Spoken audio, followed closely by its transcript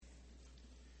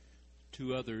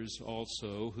2 others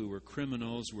also, who were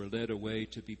criminals, were led away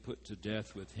to be put to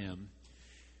death with him.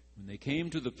 When they came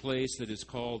to the place that is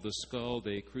called the Skull,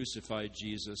 they crucified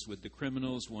Jesus with the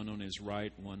criminals, one on his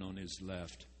right, one on his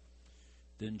left.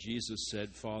 Then Jesus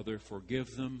said, "Father,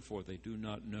 forgive them, for they do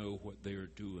not know what they are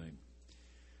doing."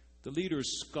 The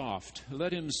leaders scoffed.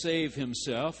 "Let him save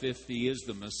himself if he is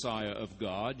the Messiah of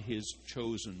God, his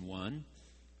chosen one."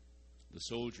 The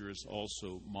soldiers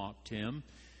also mocked him.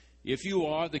 "If you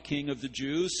are the king of the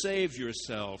Jews, save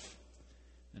yourself."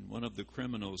 And one of the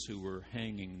criminals who were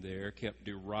hanging there kept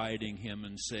deriding him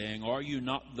and saying, "Are you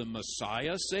not the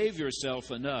Messiah? Save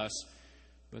yourself and us."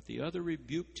 But the other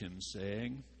rebuked him,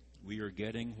 saying, "We are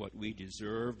getting what we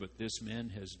deserve, but this man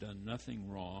has done nothing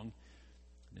wrong."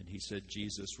 Then he said,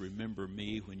 "Jesus, remember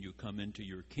me when you come into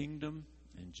your kingdom."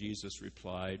 And Jesus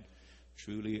replied,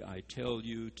 "Truly I tell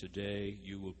you, today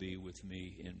you will be with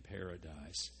me in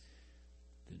paradise."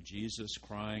 Then Jesus,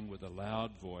 crying with a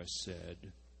loud voice,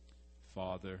 said,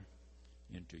 "Father,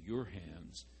 into your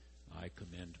hands I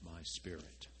commend my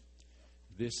spirit."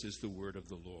 This is the word of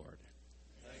the Lord.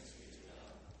 Thanks be to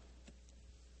God.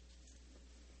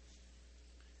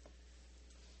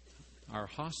 Our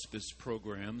hospice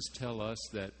programs tell us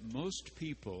that most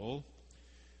people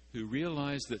who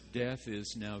realize that death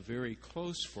is now very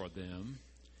close for them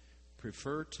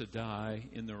prefer to die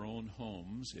in their own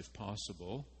homes, if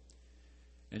possible,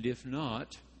 and if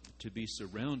not, to be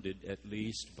surrounded at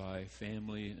least by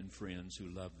family and friends who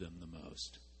love them the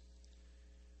most.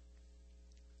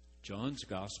 John's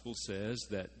gospel says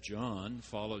that John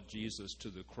followed Jesus to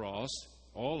the cross.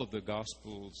 All of the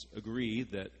gospels agree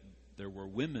that there were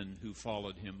women who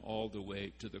followed him all the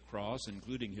way to the cross,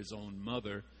 including his own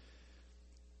mother.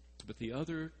 But the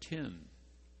other 10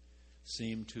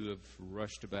 seem to have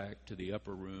rushed back to the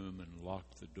upper room and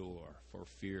locked the door for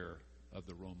fear of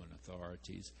the Roman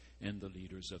authorities and the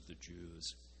leaders of the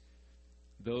Jews.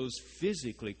 Those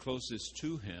physically closest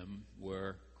to him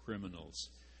were criminals,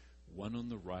 one on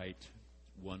the right,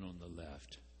 one on the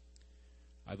left.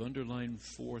 I've underlined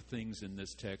 4 things in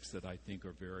this text that I think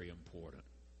are very important.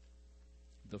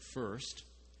 The first,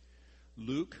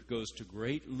 Luke goes to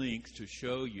great length to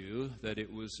show you that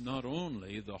it was not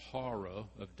only the horror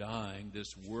of dying,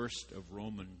 this worst of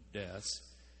Roman deaths,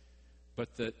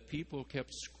 but that people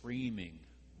kept screaming,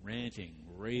 ranting,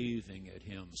 raving at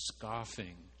him,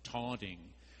 scoffing,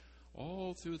 taunting,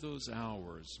 all through those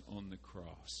hours on the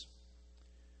cross.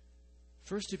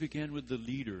 First, he began with the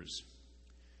leaders.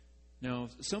 Now,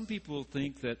 some people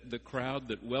think that the crowd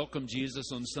that welcomed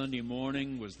Jesus on Sunday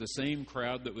morning was the same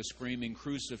crowd that was screaming,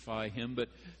 "Crucify him," but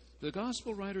the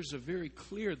gospel writers are very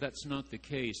clear that's not the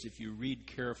case if you read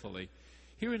carefully.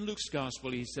 Here in Luke's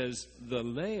gospel, he says, the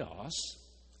laos,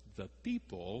 the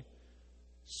people,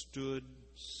 stood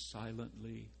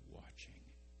silently watching.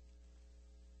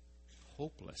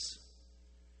 Hopeless,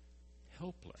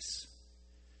 helpless,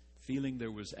 feeling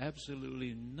there was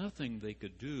absolutely nothing they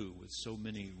could do with so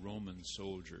many Roman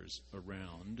soldiers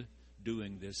around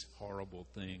doing this horrible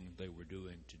thing they were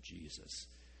doing to Jesus.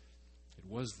 It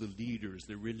was the leaders,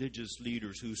 the religious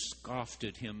leaders, who scoffed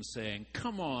at him, saying,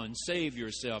 "Come on, save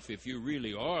yourself if you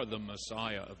really are the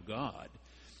Messiah of God,"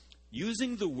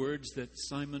 using the words that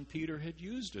Simon Peter had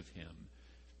used of him.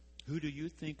 "Who do you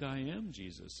think I am?"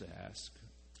 Jesus asked.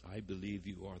 "I believe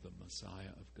you are the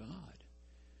Messiah of God."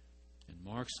 In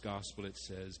Mark's gospel it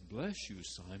says, "Bless you,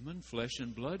 Simon. Flesh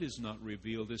and blood has not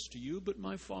revealed this to you, but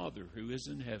my Father who is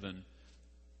in heaven.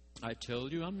 I tell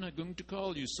you, I'm not going to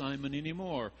call you Simon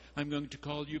anymore. I'm going to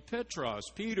call you Petros,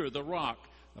 Peter, the rock.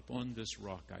 Upon this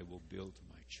rock I will build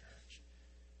my church."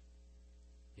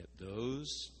 Yet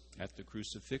those at the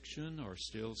crucifixion are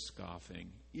still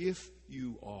scoffing, "If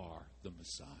you are the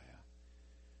Messiah."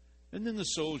 And then the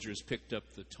soldiers picked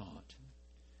up the taunt.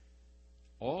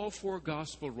 All 4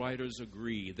 gospel writers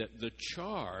agree that the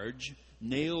charge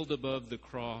nailed above the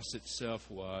cross itself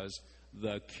was,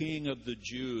 "The King of the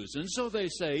Jews." And so they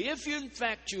say, "If in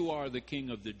fact you are the King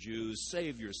of the Jews,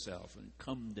 save yourself and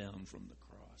come down from the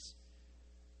cross."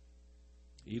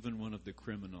 Even one of the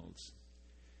criminals.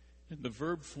 And the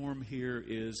verb form here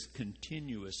is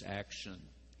continuous action.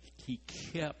 He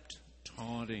kept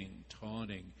taunting.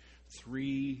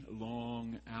 3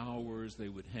 long hours they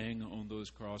would hang on those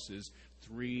crosses.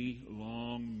 3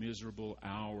 long, miserable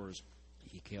hours.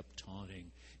 He kept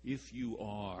taunting. "If you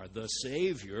are the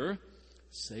Savior,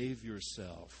 save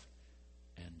yourself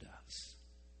and us."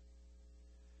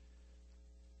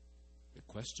 The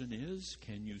question is,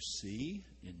 can you see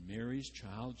in Mary's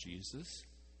child Jesus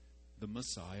the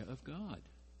Messiah of God?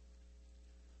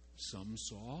 Some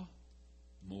saw,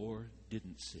 more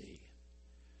didn't see.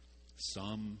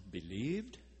 Some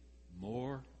believed,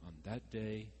 more on that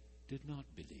day did not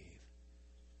believe.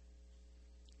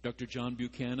 Dr. John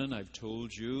Buchanan, I've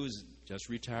told you, is just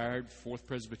retired, Fourth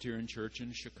Presbyterian Church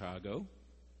in Chicago.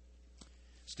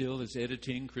 Still is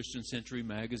editing Christian Century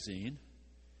magazine.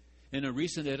 In a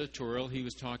recent editorial, he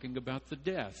was talking about the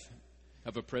death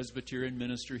of a Presbyterian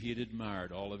minister he had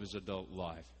admired all of his adult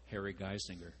life, Harry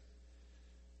Geisinger.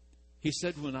 He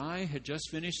said, when I had just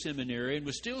finished seminary and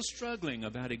was still struggling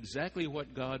about exactly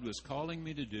what God was calling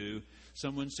me to do,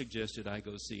 someone suggested I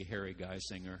go see Harry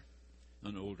Geisinger,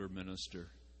 an older minister.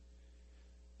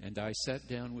 And I sat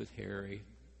down with Harry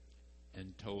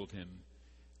and told him,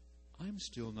 I'm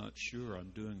still not sure I'm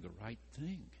doing the right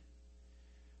thing.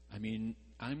 I mean,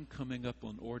 I'm coming up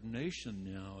on ordination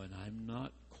now, and I'm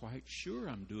not quite sure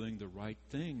I'm doing the right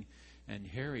thing. And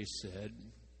Harry said,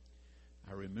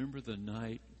 I remember the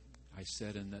night I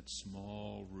sat in that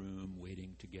small room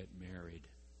waiting to get married,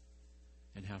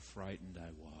 and how frightened I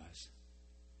was.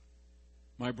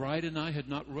 My bride and I had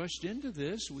not rushed into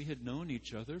this. We had known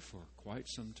each other for quite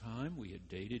some time. We had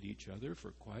dated each other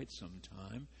for quite some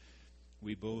time.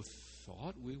 We both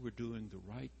thought we were doing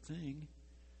the right thing.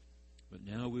 But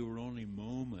now we were only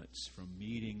moments from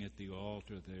meeting at the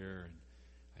altar there. And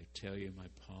I tell you, my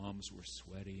palms were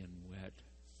sweaty and wet.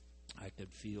 I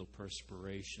could feel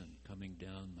perspiration coming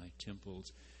down my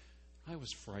temples. I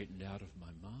was frightened out of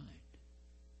my mind.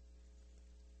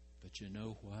 But you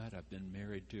know what? I've been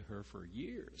married to her for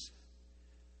years.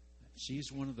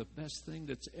 She's one of the best things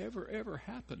that's ever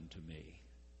happened to me.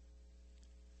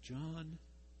 John,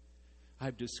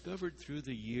 I've discovered through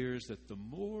the years that the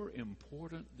more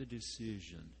important the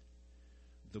decision,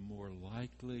 the more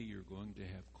likely you're going to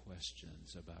have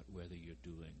questions about whether you're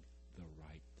doing the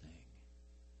right thing.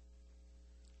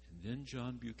 And then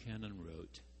John Buchanan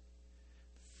wrote,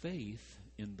 faith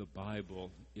in the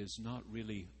Bible is not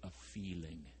really a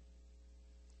feeling.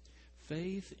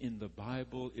 Faith in the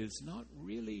Bible is not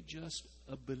really just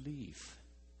a belief.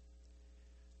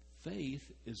 Faith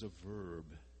is a verb.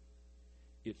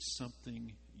 It's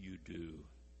something you do.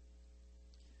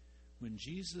 When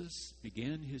Jesus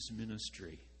began his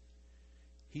ministry,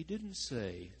 he didn't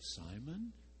say,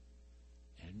 Simon,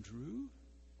 Andrew,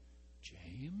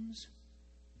 James,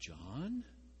 John,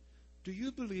 do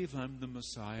you believe I'm the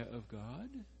Messiah of God?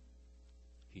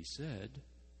 He said,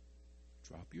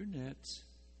 drop your nets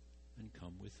and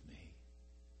come with me.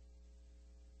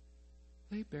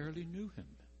 They barely knew him,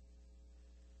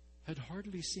 had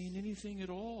hardly seen anything at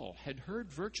all, had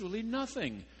heard virtually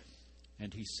nothing.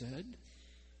 And he said,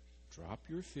 drop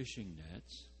your fishing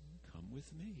nets and come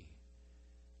with me.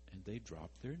 And they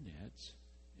dropped their nets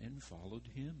and followed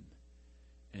him.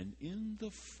 And in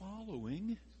the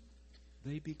following,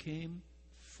 they became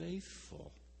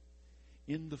faithful.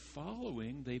 In the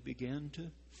following, they began to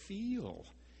feel.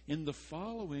 In the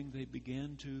following, they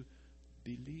began to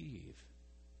believe.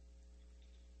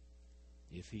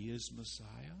 If he is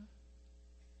Messiah,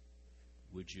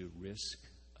 would you risk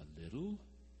a little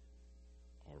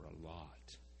or a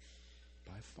lot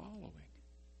by following?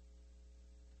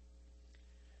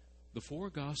 The four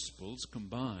Gospels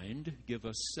combined give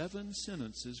us 7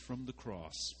 sentences from the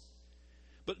cross.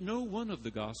 But no one of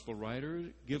the Gospel writers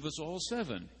give us all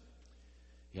 7.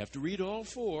 You have to read all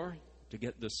 4 to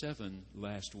get the 7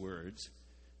 last words.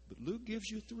 But Luke gives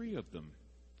you 3 of them,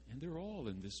 and they're all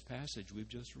in this passage we've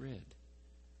just read.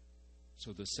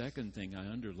 So the second thing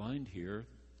I underlined here,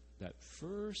 that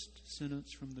first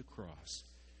sentence from the cross.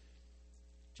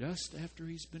 Just after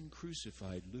he's been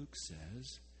crucified, Luke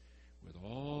says, with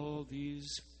all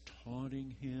these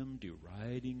taunting him,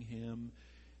 deriding him,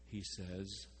 he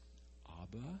says,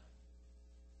 Abba,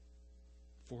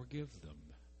 forgive them.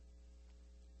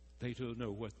 They don't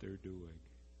know what they're doing.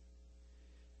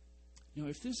 Now,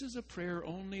 if this is a prayer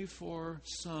only for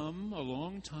some a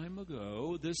long time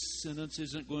ago, this sentence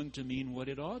isn't going to mean what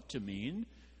it ought to mean,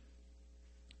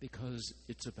 because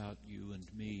it's about you and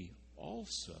me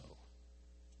also.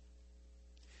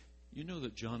 You know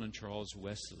that John and Charles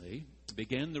Wesley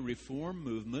began the Reform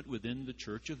movement within the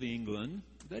Church of England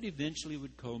that eventually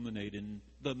would culminate in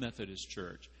the Methodist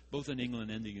Church, both in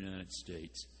England and the United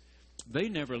States. They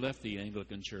never left the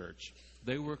Anglican Church.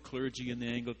 They were clergy in the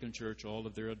Anglican Church all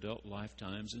of their adult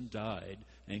lifetimes and died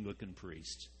Anglican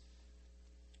priests.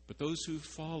 But those who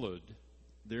followed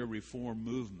their Reform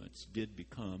movements did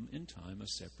become, in time, a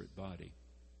separate body.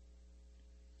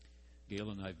 Gail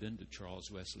and I have been to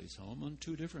Charles Wesley's home on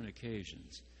 2 different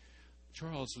occasions.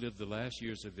 Charles lived the last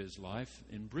years of his life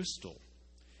in Bristol.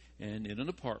 And in an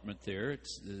apartment there,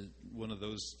 it's one of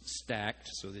those stacked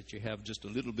so that you have just a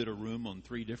little bit of room on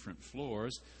 3 different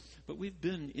floors. But we've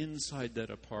been inside that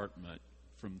apartment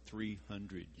from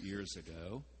 300 years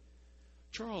ago.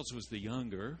 Charles was the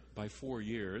younger by 4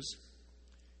 years.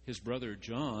 His brother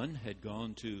John had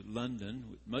gone to London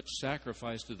with much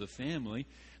sacrifice to the family.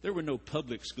 There were no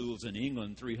public schools in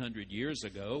England 300 years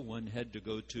ago. One had to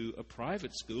go to a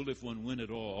private school if one went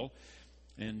at all.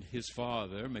 And his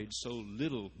father made so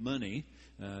little money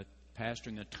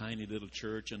pastoring a tiny little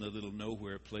church in a little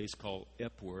nowhere place called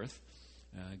Epworth.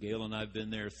 Gail and I have been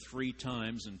there 3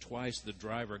 times, and twice the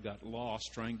driver got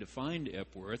lost trying to find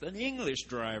Epworth. An English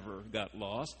driver got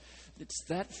lost. It's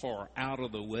that far out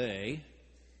of the way.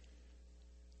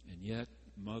 And yet,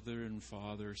 mother and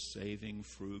father saving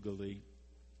frugally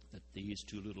that these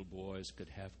 2 little boys could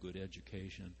have good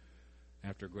education.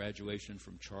 After graduation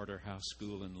from Charterhouse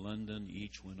School in London,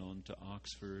 each went on to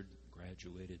Oxford,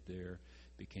 graduated there,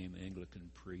 became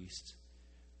Anglican priests.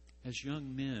 As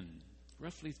young men,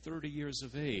 roughly 30 years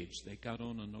of age, they got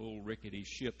on an old rickety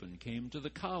ship and came to the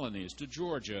colonies, to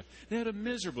Georgia. They had a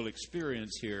miserable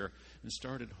experience here and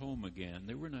started home again.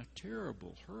 They were in a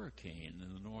terrible hurricane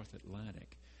in the North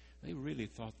Atlantic. They really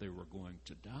thought they were going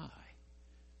to die.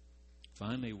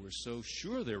 Finally, were so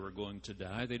sure they were going to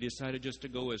die, they decided just to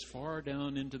go as far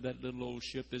down into that little old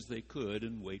ship as they could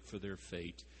and wait for their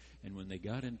fate. And when they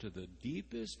got into the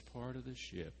deepest part of the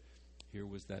ship, here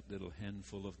was that little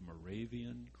handful of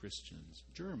Moravian Christians,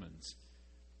 Germans,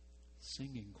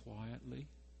 singing quietly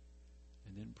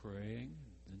and then praying,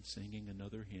 and then singing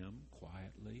another hymn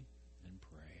quietly and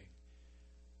praying.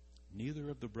 Neither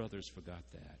of the brothers forgot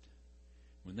that.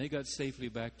 When they got safely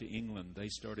back to England, they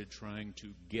started trying to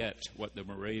get what the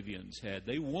Moravians had.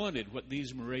 They wanted what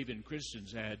these Moravian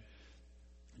Christians had,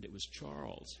 and it was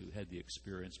Charles who had the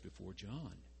experience before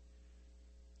John.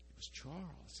 It was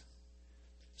Charles.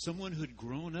 Someone who had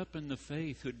grown up in the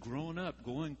faith, who had grown up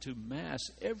going to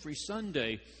Mass every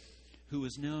Sunday, who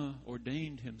was now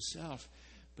ordained himself,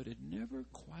 but had never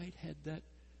quite had that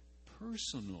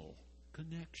personal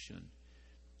connection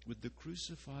with the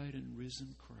crucified and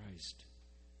risen Christ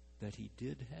that he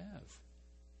did have.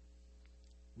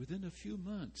 Within a few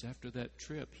months after that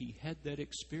trip, he had that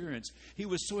experience. He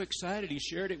was so excited, he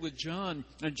shared it with John,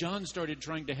 and John started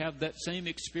trying to have that same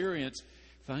experience.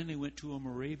 Finally went to a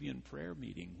Moravian prayer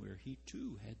meeting where he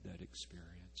too had that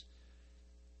experience,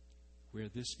 where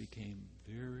this became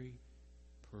very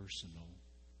personal.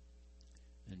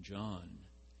 And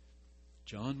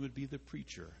John would be the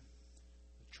preacher.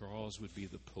 Charles would be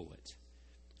the poet,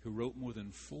 who wrote more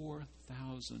than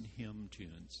 4,000 hymn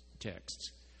tunes,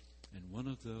 texts, and one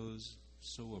of those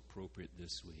so appropriate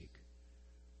this week.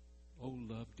 O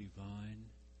love divine,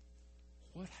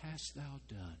 what hast thou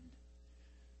done?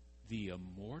 The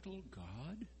immortal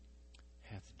God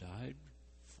hath died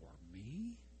for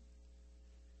me?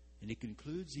 And he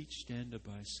concludes each stanza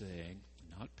by saying,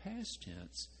 not past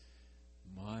tense,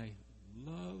 my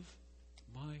love,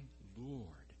 my Lord,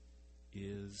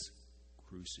 is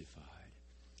crucified.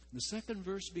 The second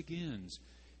verse begins,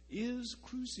 is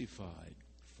crucified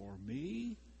for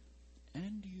me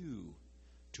and you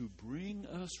to bring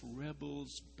us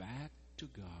rebels back to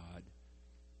God.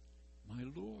 My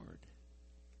Lord,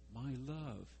 my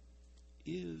love,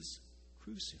 is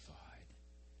crucified.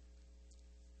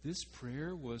 This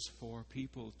prayer was for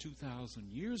people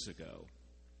 2,000 years ago,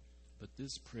 but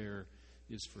this prayer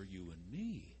is for you and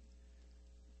me.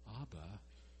 Abba,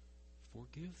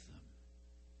 forgive them.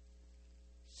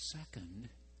 Second,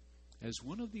 as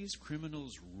one of these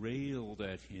criminals railed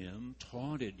at him,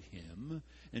 taunted him,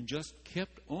 and just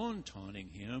kept on taunting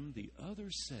him, the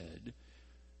other said,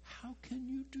 how can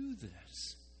you do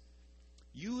this?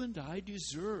 You and I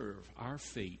deserve our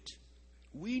fate.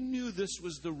 We knew this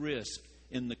was the risk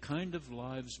in the kind of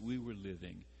lives we were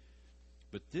living.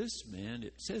 But this man,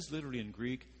 it says literally in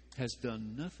Greek, has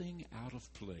done nothing out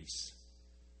of place.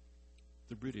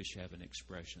 The British have an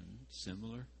expression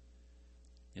similar.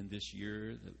 In this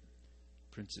year, the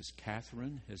Princess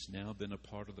Catherine has now been a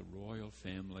part of the royal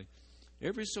family.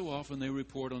 Every so often they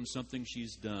report on something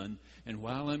she's done, and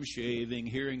while I'm shaving,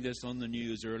 hearing this on the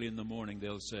news early in the morning,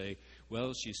 they'll say,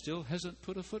 well, she still hasn't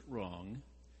put a foot wrong.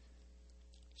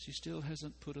 She still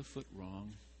hasn't put a foot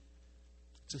wrong.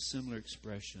 It's a similar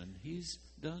expression. He's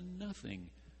done nothing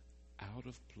out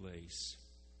of place.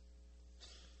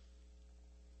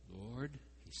 Lord,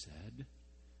 he said,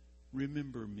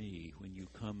 remember me when you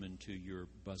come into your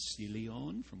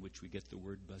basilion, from which we get the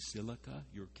word basilica,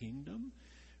 your kingdom.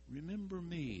 Remember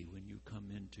me when you come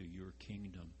into your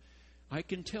kingdom. I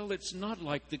can tell it's not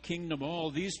like the kingdom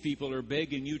all these people are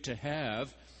begging you to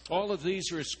have. All of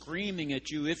these are screaming at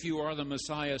you, if you are the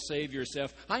Messiah, save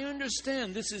yourself. I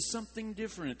understand this is something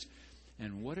different.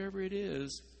 And whatever it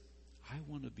is, I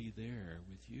want to be there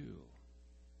with you.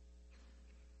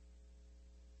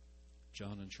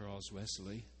 John and Charles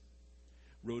Wesley,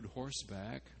 rode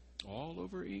horseback all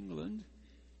over England,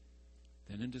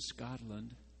 then into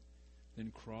Scotland,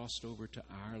 then crossed over to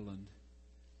Ireland,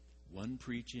 one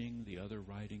preaching, the other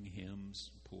writing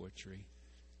hymns, poetry.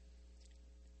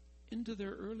 Into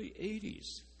their early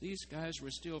 80s, these guys were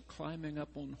still climbing up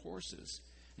on horses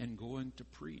and going to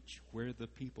preach where the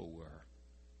people were,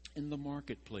 in the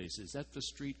marketplaces, at the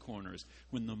street corners,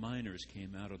 when the miners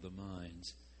came out of the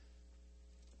mines.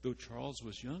 Though Charles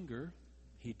was younger,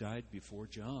 he died before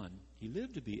John. He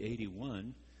lived to be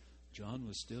 81. John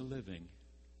was still living.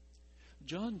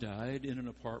 John died in an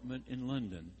apartment in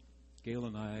London. Gail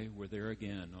and I were there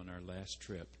again on our last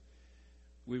trip.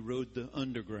 We rode the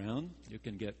Underground. You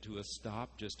can get to a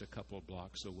stop just a couple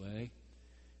blocks away.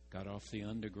 Got off the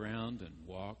Underground and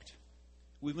walked.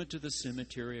 We went to the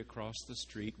cemetery across the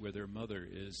street where their mother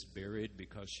is buried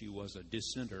because she was a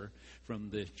dissenter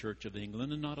from the Church of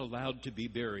England and not allowed to be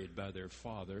buried by their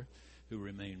father, who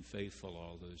remained faithful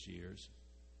all those years.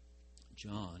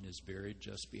 John is buried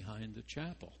just behind the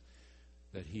chapel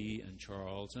that he and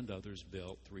Charles and others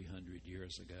built 300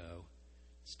 years ago.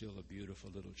 Still a beautiful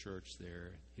little church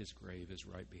there. His grave is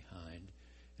right behind.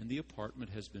 And the apartment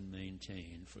has been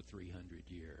maintained for 300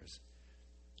 years.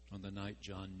 On the night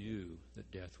John knew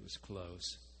that death was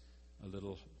close, a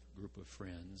little group of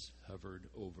friends hovered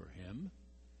over him.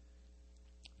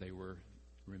 They were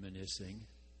reminiscing.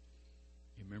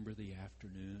 You remember the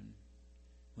afternoon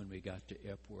when we got to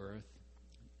Epworth?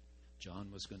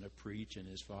 John was going to preach in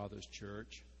his father's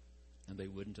church, and they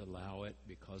wouldn't allow it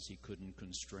because he couldn't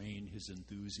constrain his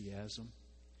enthusiasm.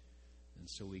 And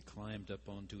so he climbed up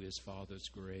onto his father's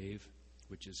grave,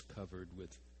 which is covered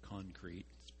with concrete.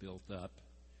 It's built up.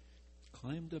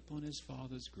 Climbed up on his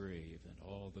father's grave, and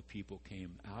all the people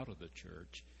came out of the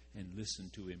church and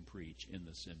listened to him preach in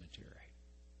the cemetery.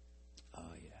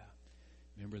 Oh, yeah.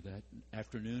 Remember that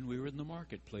afternoon we were in the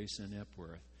marketplace in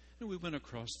Epworth, and we went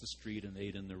across the street and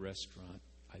ate in the restaurant.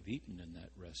 I've eaten in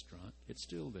that restaurant. It's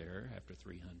still there after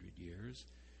 300 years.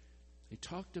 They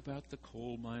talked about the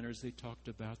coal miners. They talked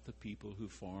about the people who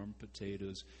farmed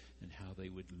potatoes and how they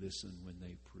would listen when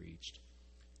they preached.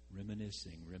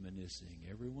 Reminiscing.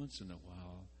 Every once in a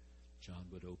while, John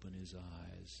would open his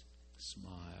eyes,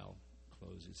 smile,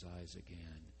 close his eyes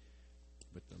again.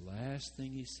 But the last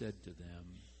thing he said to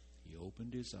them, he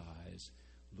opened his eyes,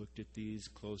 looked at these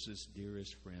closest,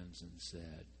 dearest friends and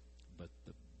said, "But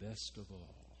the best of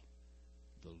all,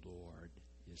 the Lord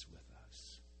is with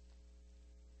us.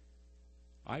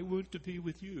 I want to be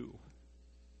with you.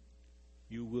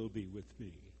 You will be with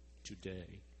me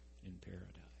today in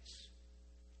paradise."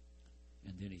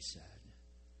 And then he said,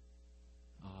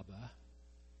 "Abba,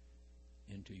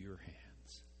 into your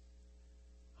hands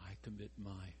I commit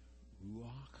my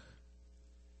ruach,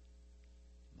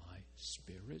 my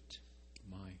spirit,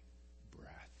 my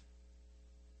breath."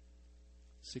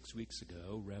 6 weeks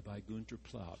ago, Rabbi Gunter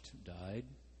Plaut died.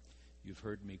 You've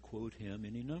heard me quote him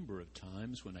any number of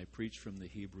times when I preach from the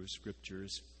Hebrew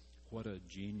Scriptures. What a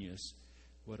genius,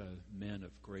 what a man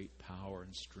of great power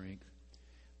and strength.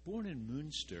 Born in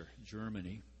Münster,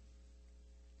 Germany,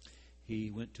 he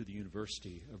went to the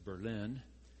University of Berlin,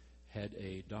 had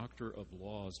a Doctor of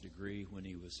Laws degree when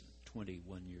he was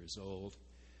 21 years old,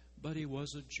 but he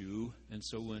was a Jew, and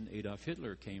so when Adolf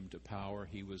Hitler came to power,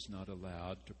 he was not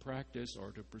allowed to practice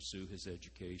or to pursue his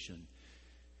education.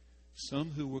 Some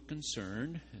who were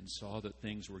concerned and saw that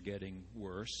things were getting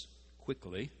worse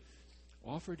quickly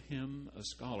offered him a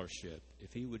scholarship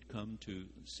if he would come to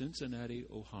Cincinnati,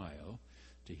 Ohio,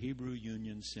 to Hebrew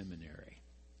Union Seminary.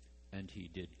 And he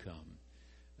did come.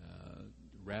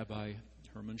 Rabbi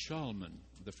Herman Schalman,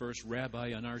 the first rabbi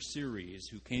in our series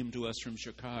who came to us from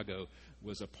Chicago,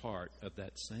 was a part of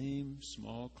that same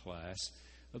small class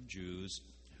of Jews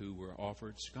who were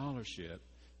offered scholarship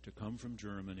to come from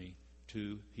Germany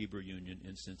to Hebrew Union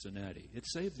in Cincinnati. It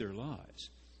saved their lives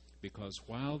because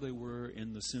while they were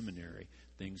in the seminary,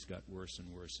 things got worse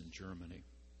and worse in Germany.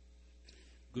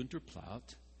 Gunter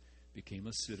Plaut became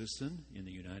a citizen in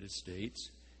the United States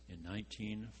in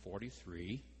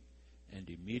 1943 and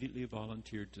immediately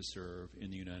volunteered to serve in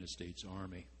the United States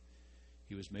Army.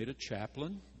 He was made a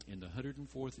chaplain in the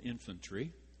 104th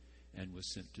Infantry and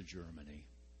was sent to Germany.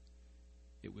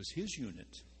 It was his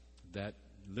unit that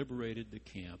liberated the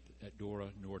camp at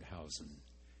Dora Nordhausen.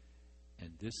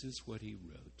 And this is what he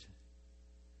wrote.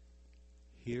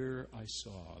 "Here I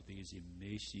saw these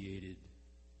emaciated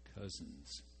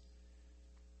cousins,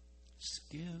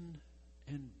 skin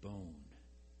and bone,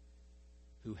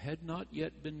 who had not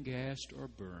yet been gassed or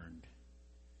burned.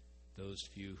 Those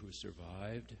few who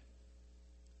survived,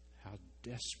 how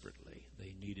desperately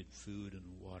they needed food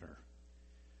and water.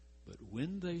 But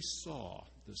when they saw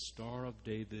the Star of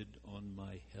David on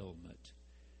my helmet,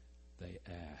 they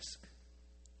asked,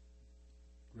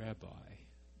 Rabbi,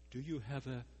 do you have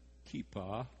a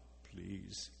kippah,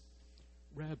 please?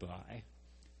 Rabbi,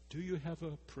 do you have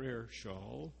a prayer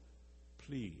shawl,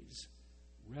 please?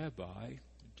 Rabbi,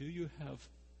 do you have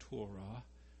Torah?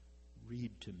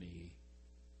 Read to me,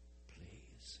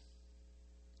 please.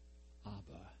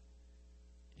 Abba,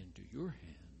 into your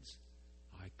hands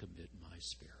I commit my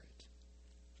spirit.